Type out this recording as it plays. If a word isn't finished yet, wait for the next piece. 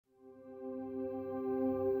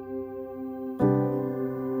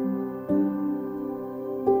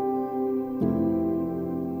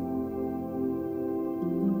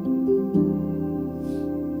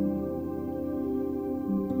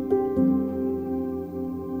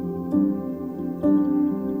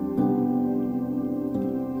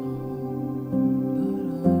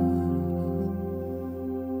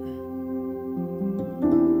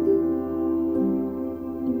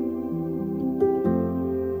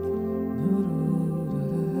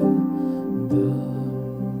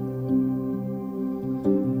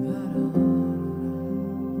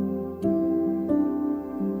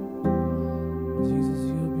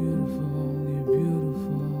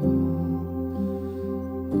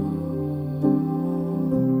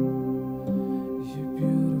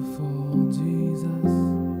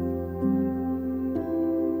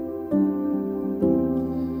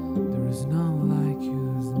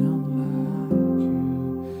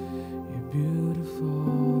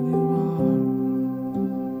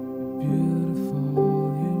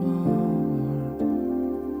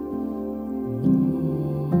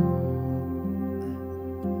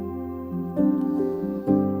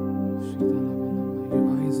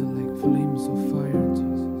flames of fire,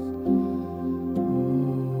 Jesus.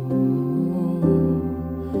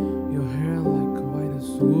 Your hair like white as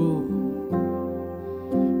wool,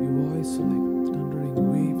 your voice like thundering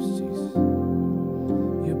waves, Jesus.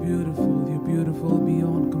 You're beautiful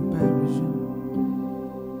beyond comparison.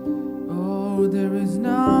 Oh, there is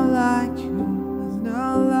none like you, there's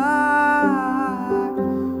none like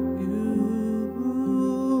you.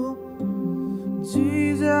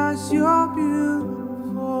 Jesus, you're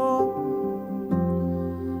beautiful.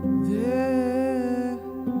 There.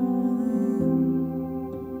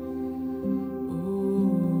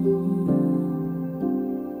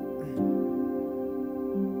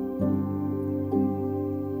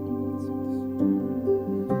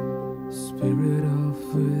 Spirit of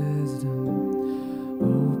wisdom,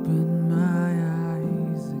 open my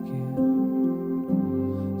eyes again.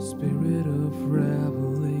 Spirit of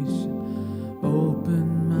revelation,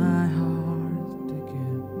 open my heart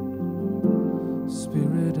again.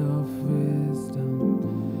 Spirit of wisdom,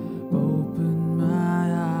 open my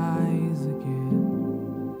eyes again.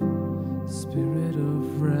 Spirit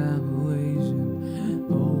of revelation,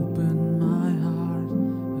 open my heart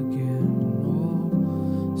again. Oh,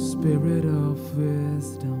 Spirit of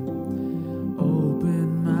wisdom,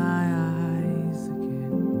 open my eyes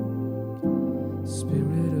again.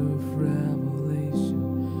 Spirit of revelation,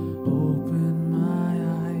 open my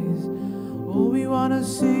eyes. Oh, we want to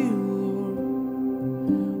see you, Lord.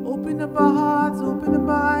 Open up our hearts, open up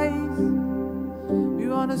our eyes. We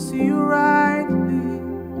want to see you rightly.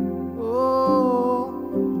 Oh,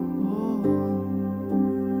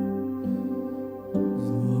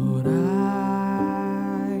 Lord, I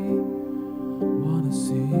want to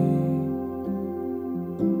see.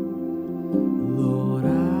 Lord, I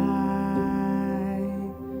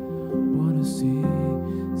want to see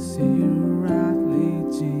you rightly,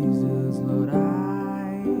 Jesus. Lord, I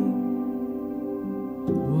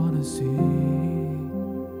want to see.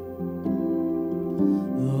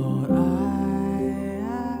 Lord, I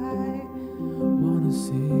want to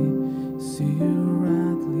see you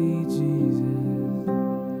rightly, Jesus.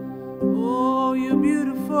 Oh, you're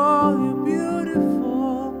beautiful, you're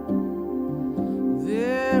beautiful.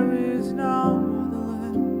 There is no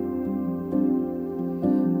other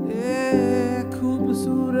land.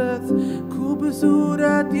 Ku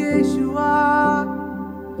besurat Yeshua.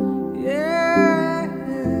 Yeah.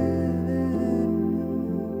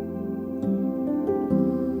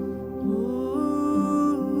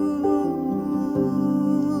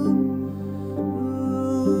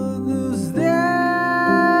 Cause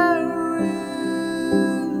there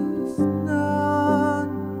is none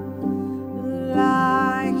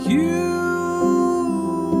like you,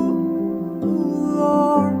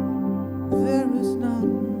 Lord. There is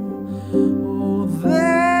none. Oh,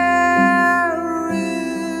 there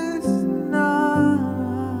is none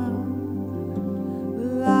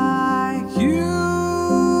like you,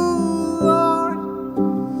 Lord.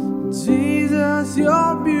 Jesus,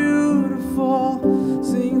 you're beautiful.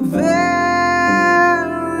 Sing,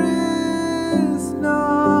 there is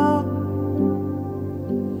none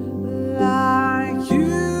like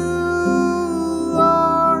you,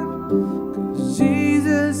 Lord. 'Cause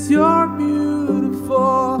Jesus, you're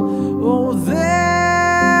beautiful. Oh,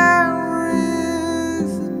 there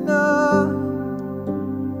is none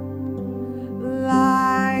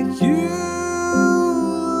like you,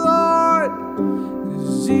 Lord.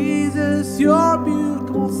 'Cause Jesus, you're beautiful.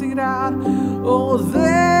 Come on, sing it out. Oh,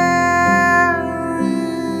 there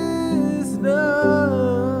is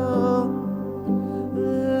none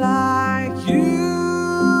like you,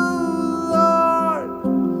 Lord.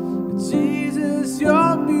 Jesus,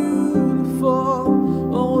 you're beautiful.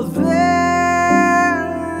 Oh, there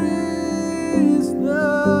is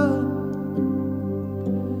none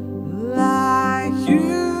like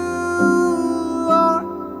you, Lord.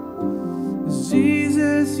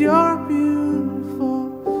 Jesus, you're beautiful.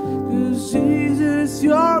 'Cause Jesus,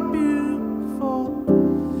 you're beautiful.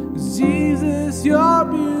 'Cause Jesus, you're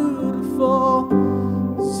beautiful.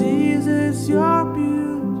 Jesus, you're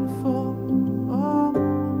beautiful. Oh,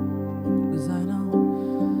 'cause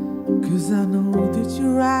I know that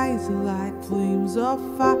your eyes are like flames of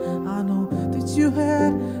fire. I know that your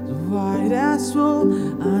head is white as wool.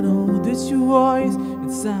 I know that your voice,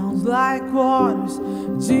 it sounds like waters.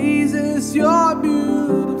 Jesus, you're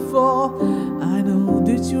beautiful. I know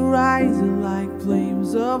that your eyes are like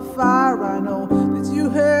flames of fire. I know that your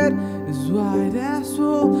head is white as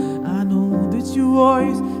wool. I know that your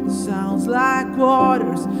voice sounds like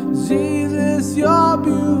waters. Jesus, you're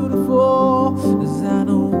beautiful. 'Cause I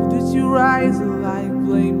know that your eyes are like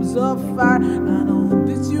flames of fire. I know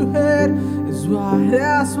that your head is white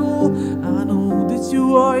as wool. I know that your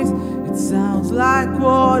voice, it sounds like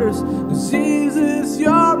waters. Jesus,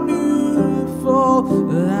 you're beautiful.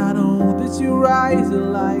 I know that your eyes are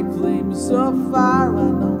like flames of fire.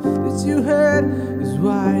 I know that your head is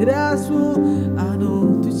white as wool. I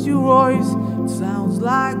know that your voice, it sounds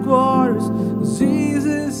like waters.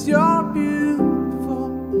 Jesus, you're beautiful.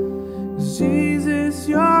 Jesus,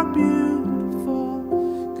 you're beautiful.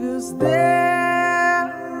 'Cause there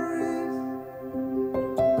is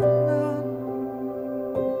none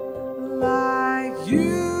like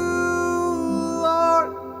you,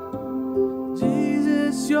 Lord.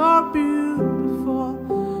 Jesus, you're beautiful.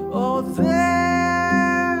 Oh,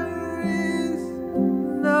 there is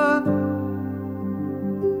none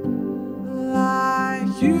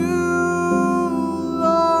like you,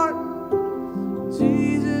 Lord.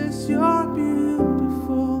 Jesus, you're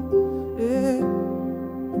beautiful. Yeah.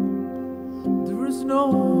 There is no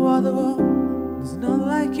other one, there's none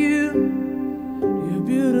like you. You're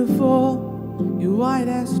beautiful, you're white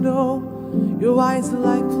as snow. Your eyes are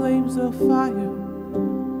like flames of fire.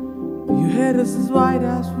 Your head is as white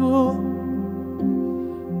as wool.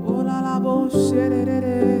 Oh la la bullshit.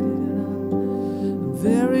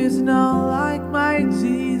 There is none like my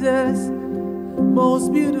Jesus.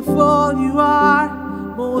 Most beautiful you are,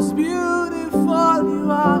 most beautiful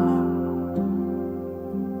you are.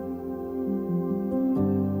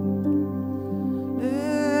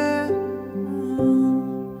 Yeah.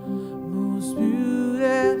 Most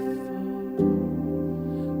beautiful,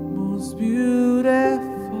 most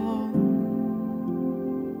beautiful.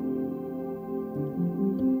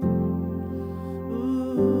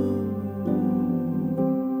 Ooh.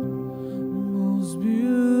 Most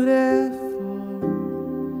beautiful,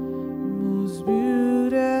 most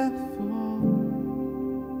beautiful.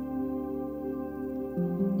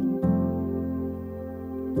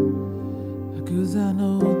 'Cause I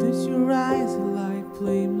know that your eyes are like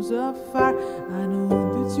flames of fire. I know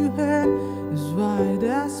that your head is white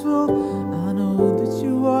as wool. I know that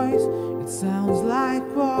your voice, it sounds like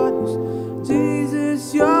waters.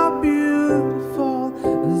 Jesus, you're beautiful.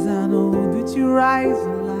 'Cause I know that your eyes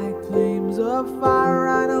are like flames of fire.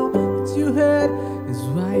 I know that your head is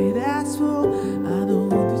white as wool. I know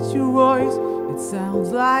that your voice, it sounds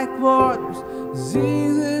like waters.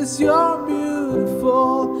 Jesus, you're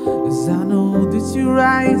beautiful. 'Cause I know that your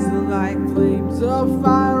eyes are like flames of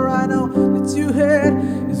fire. I know that your head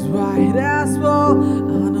is white as wool.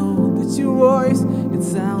 I know that your voice, it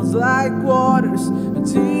sounds like waters.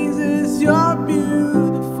 Jesus, you're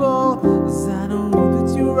beautiful. 'Cause I know that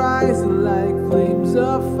your eyes are like flames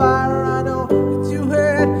of fire. I know that your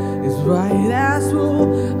head is white as wool.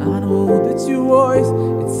 I know that your voice,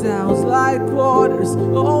 it sounds like waters.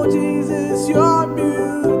 Oh Jesus, you're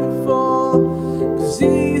beautiful. 'Cause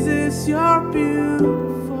Jesus, you're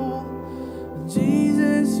beautiful.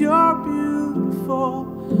 Jesus, you're beautiful.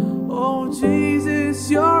 Oh Jesus,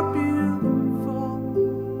 you're beautiful.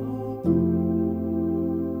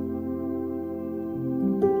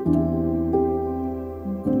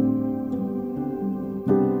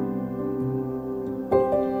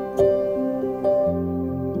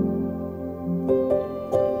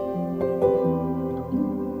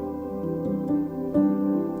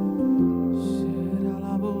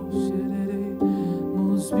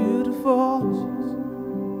 Most beautiful.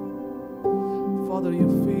 Father,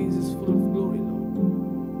 your face is full of glory,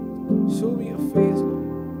 Lord. Show me your face, Lord.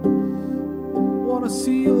 I wanna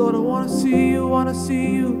see you, Lord. I wanna see you, wanna see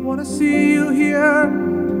you, wanna see you here.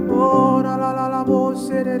 Oh, la la la la,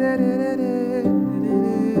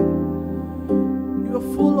 you are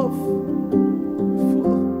full of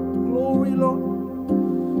glory, Lord.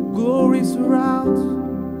 Glory surrounds.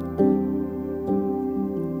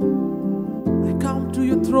 I come to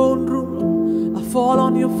your throne room, Lord. I fall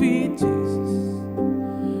on your feet, Jesus.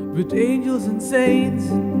 With angels and saints,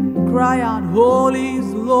 cry out, holy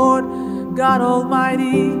is the Lord God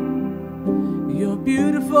Almighty. You're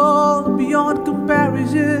beautiful beyond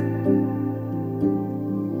comparison.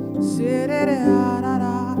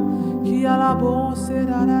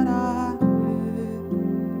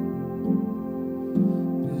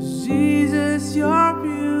 Jesus, you're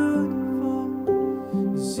beautiful.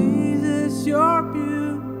 Jesus, you're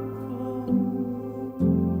beautiful.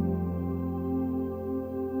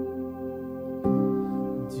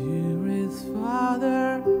 Dearest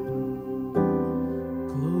Father,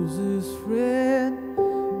 closest friend,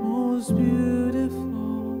 most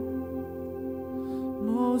beautiful,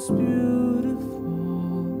 most beautiful.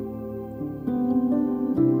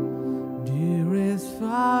 Dearest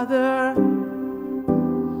Father,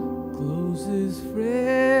 closest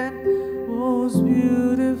friend, most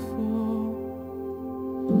beautiful.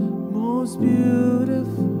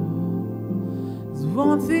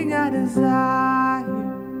 one thing I desire,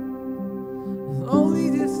 only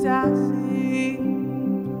just I see,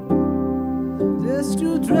 just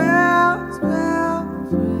to dwell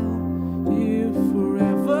here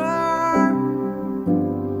forever.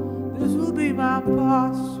 This will be my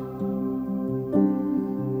posture.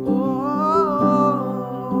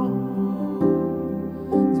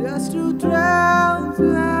 Just to dwell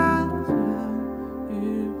here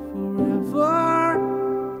forever.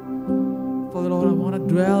 Father Lord, I want to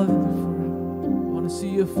dwell in you forever. I want to see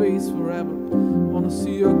your face forever. I want to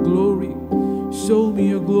see your glory. Show me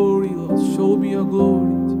your glory, Lord. Show me your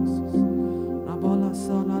glory, Jesus.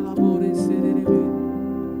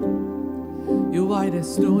 You're white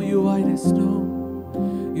as snow, you're white as snow.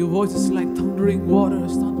 Your voice is like thundering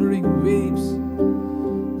waters, thundering waves.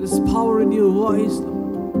 There's power in your voice, Lord.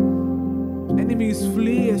 Enemies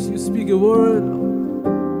flee as you speak a word, Lord.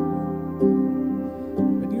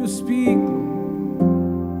 When you speak,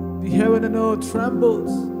 the heaven and earth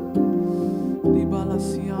trembles.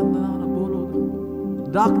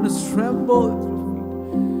 Darkness trembles at your feet.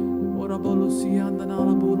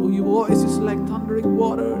 Your voice is like thundering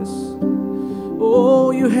waters.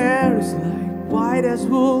 Oh, your hair is like white as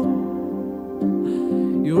wool.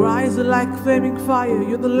 Your eyes are like flaming fire.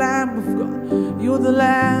 You're the Lamb of God. You're the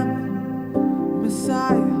Lamb,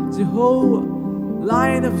 Messiah, Jehovah,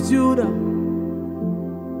 Lion of Judah.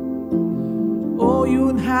 Oh, you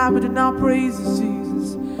inhabit in our praises,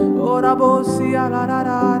 Jesus. Oh, Rabosia, la da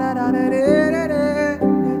da da da da da da.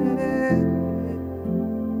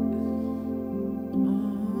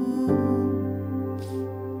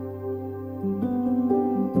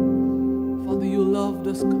 Father, you loved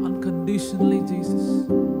us unconditionally, Jesus.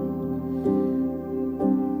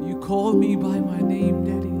 You called me by my name,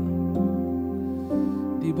 Daddy.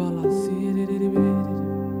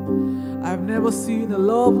 I've never seen a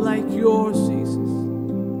love like yours, Jesus.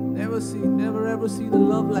 Never ever seen a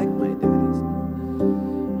love like my daddy's.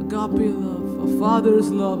 Agape love, a father's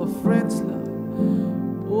love, a friend's love.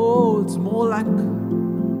 Oh, it's more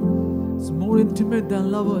intimate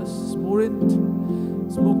than lovers.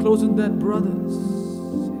 It's more closer than brothers.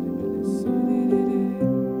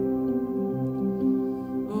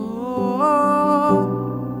 Oh,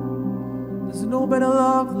 there's no better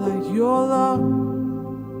love like your love.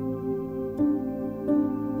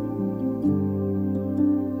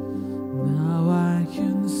 Now I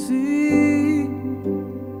can see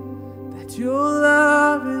that your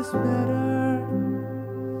love is better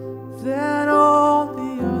than all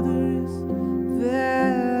the others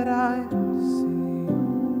that I see.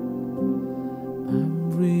 I'm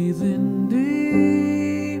breathing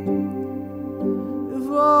deep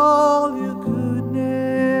of all your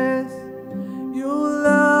goodness, your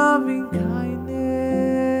loving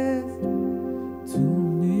kindness to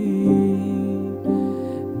me.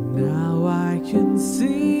 Now I can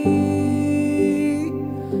see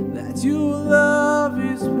that your love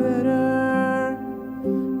is better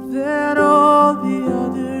than all the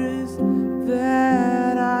others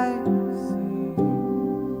that I see.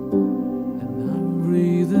 And I'm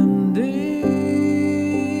breathing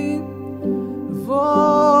deep of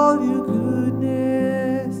all your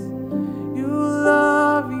goodness, your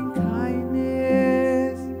loving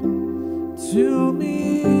kindness to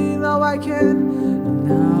me.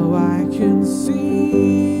 Now I can see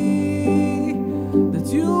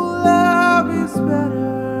that your love is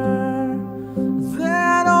better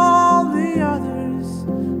than all the others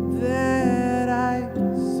that I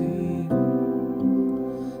see.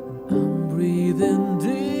 I'm breathing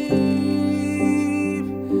deep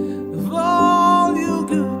of all your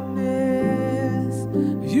goodness,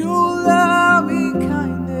 your loving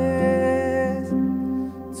kindness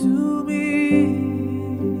to me.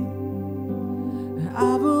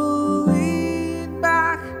 I will lean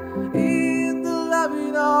back in the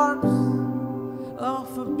loving arms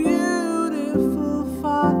of a beautiful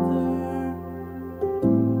Father.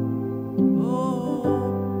 Oh,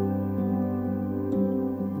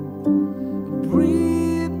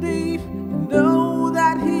 breathe deep and know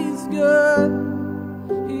that He's good.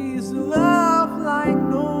 He's love like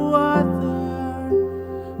no other.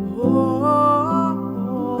 Oh,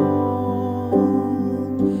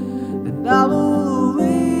 and I will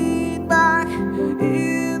lean back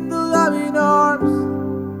in the loving arms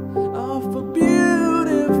of a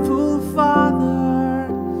beautiful Father.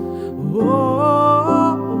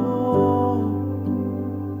 Oh,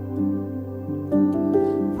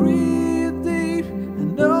 breathe deep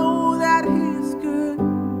and know that He's good.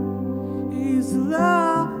 He's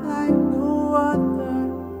love like no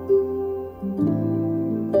other.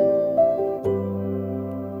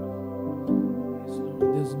 Yes, Lord,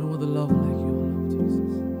 there's no other love like your love, Jesus.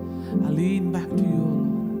 lean back to you,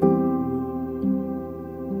 Lord.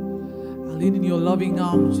 I lean in your loving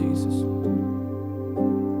arms, Jesus.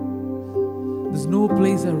 There's no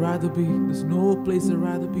place I'd rather be. There's no place I'd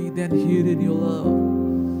rather be than here in your love.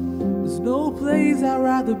 There's no place I'd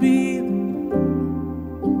rather be. In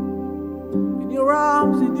your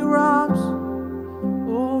arms, in your arms.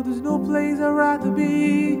 Oh, there's no place I'd rather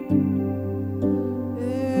be.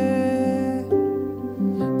 Yeah.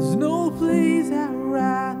 There's no place I'd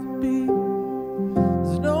rather be.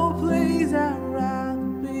 There's no place I'd rather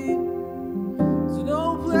be. There's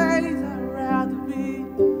no place I'd rather be.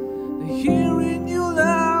 Here in your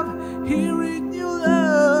love, here in your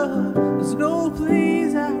love. There's no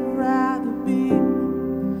place I'd rather be.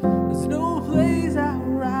 There's no place I'd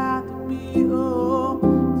rather be. Oh,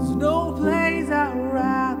 there's no place I'd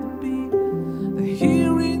rather be.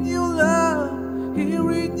 Here in your love,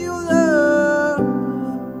 here in your love.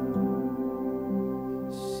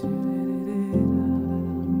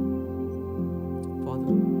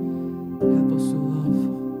 Father, help us to love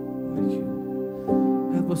like you.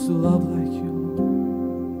 Help us to love like you.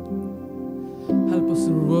 Help us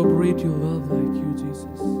to reverberate your love like you,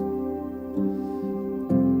 Jesus.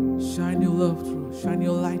 Shine your love through us. Shine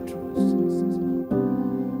your light through us, Jesus.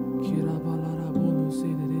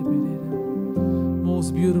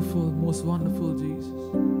 Most beautiful, most wonderful Jesus.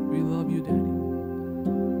 We love you, Daddy.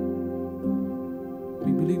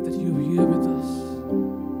 We believe that you're here with us.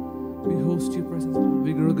 We host your presence.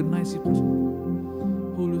 We recognize your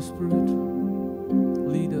presence. Holy Spirit,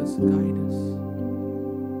 lead us, guide us,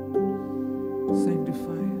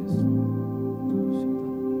 sanctify us.